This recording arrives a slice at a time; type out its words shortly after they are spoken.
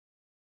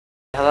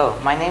Hello,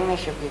 my name is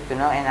Shoki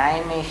Kuno and I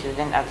am a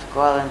student at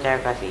school in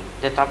Tarakasi.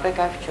 The topic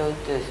I've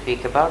chosen to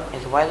speak about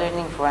is why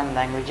learning foreign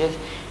languages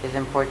is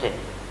important.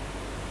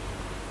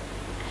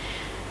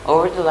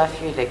 Over the last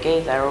few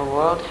decades, our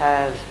world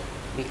has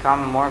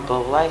become more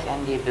globalized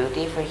and the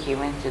ability for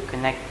humans to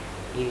connect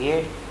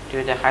easier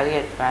through the highly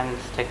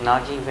advanced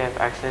technology we have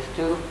access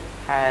to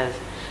has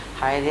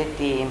highlighted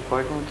the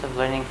importance of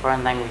learning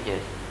foreign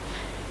languages.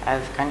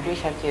 As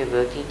countries have the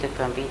ability to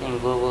compete in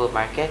global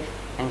markets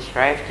and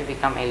strive to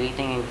become a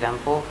leading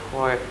example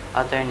for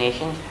other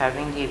nations,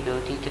 having the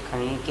ability to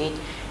communicate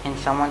in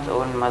someone's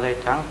own mother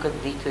tongue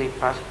could lead to a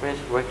prosperous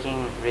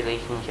working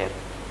relationship.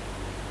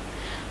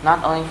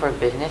 Not only for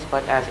business,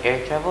 but as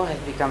air travel has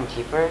become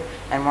cheaper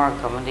and more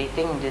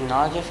accommodating, the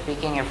knowledge of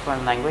speaking a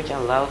foreign language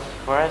allows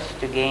for us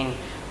to gain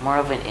more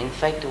of an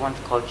insight to one's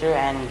culture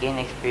and gain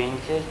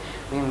experiences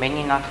we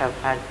may not have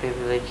had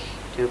privilege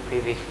to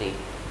previously.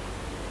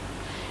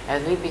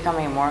 As we become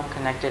a more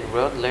connected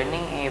world,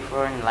 learning a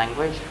foreign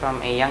language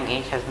from a young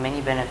age has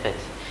many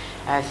benefits.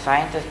 As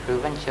science has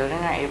proven,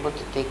 children are able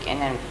to take in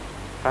and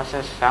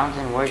process sounds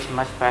and words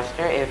much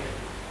faster if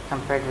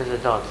compared with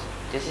adults.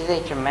 This is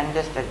a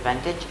tremendous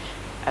advantage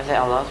as it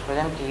allows for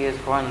them to use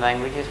foreign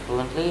languages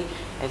fluently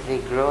as they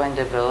grow and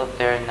develop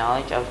their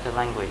knowledge of the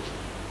language.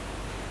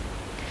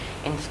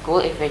 In school,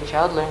 if a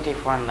child learns a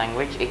foreign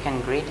language, it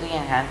can greatly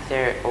enhance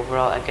their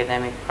overall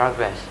academic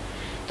progress.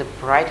 The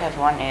pride has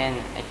won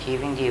in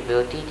achieving the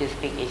ability to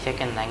speak a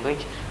second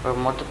language or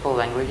multiple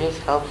languages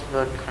helps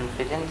build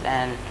confidence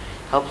and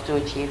helps to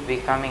achieve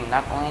becoming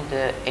not only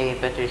a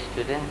better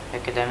student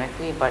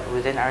academically but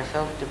within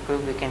ourselves to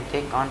prove we can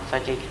take on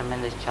such a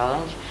tremendous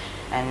challenge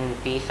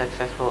and be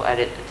successful at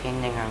it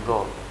attaining our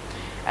goal.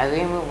 As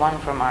we move on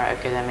from our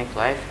academic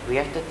life, we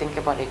have to think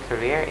about a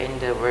career in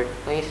the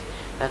workplace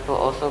that will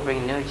also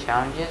bring new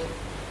challenges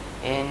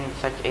in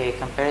such a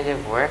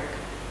competitive work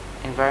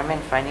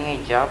environment. Finding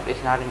a job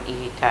is not an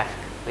easy task.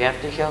 We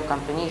have to show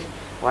companies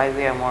why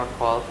we are more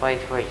qualified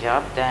for a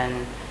job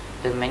than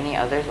the many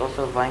others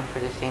also vying for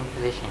the same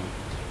position.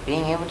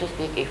 Being able to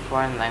speak a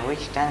foreign language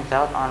stands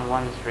out on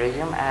one's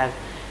resume as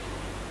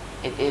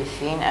it is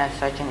seen as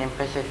such an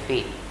impressive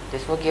feat.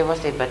 This will give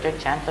us a better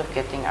chance of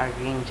getting our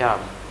dream job.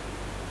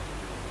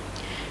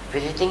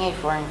 Visiting a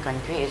foreign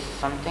country is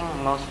something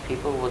most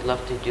people would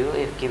love to do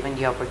if given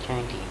the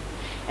opportunity.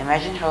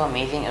 Imagine how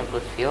amazing it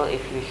would feel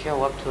if you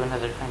show up to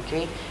another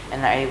country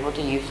and are able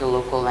to use the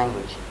local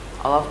language.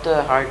 All of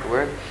the hard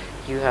work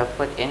you have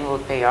put in will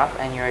pay off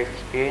and your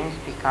experience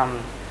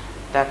becomes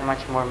that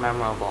much more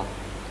memorable.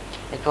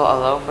 It will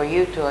allow for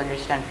you to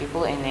understand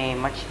people in a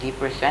much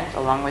deeper sense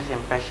along with the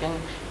impression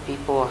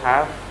people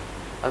have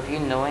of you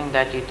knowing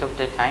that you took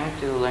the time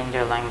to learn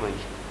their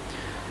language.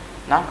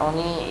 Not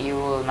only you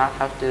will not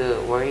have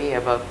to worry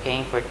about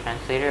paying for a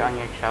translator on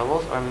your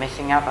travels or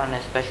missing out on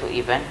a special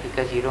event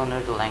because you don't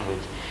know the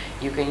language.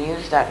 You can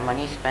use that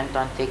money spent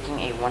on taking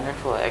a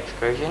wonderful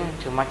excursion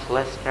to much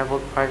less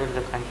traveled part of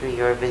the country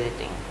you are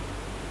visiting.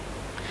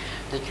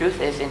 The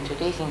truth is, in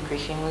today's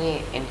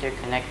increasingly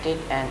interconnected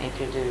and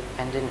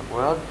interdependent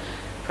world,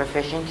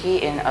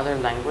 proficiency in other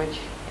language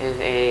is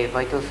a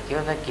vital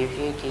skill that gives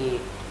you the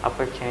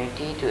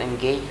opportunity to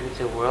engage with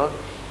the world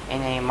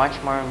in a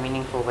much more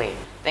meaningful way.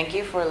 Thank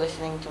you for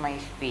listening to my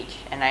speech,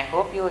 and I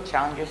hope you will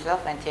challenge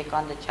yourself and take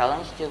on the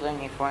challenge to learn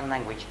a foreign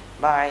language.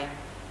 Bye!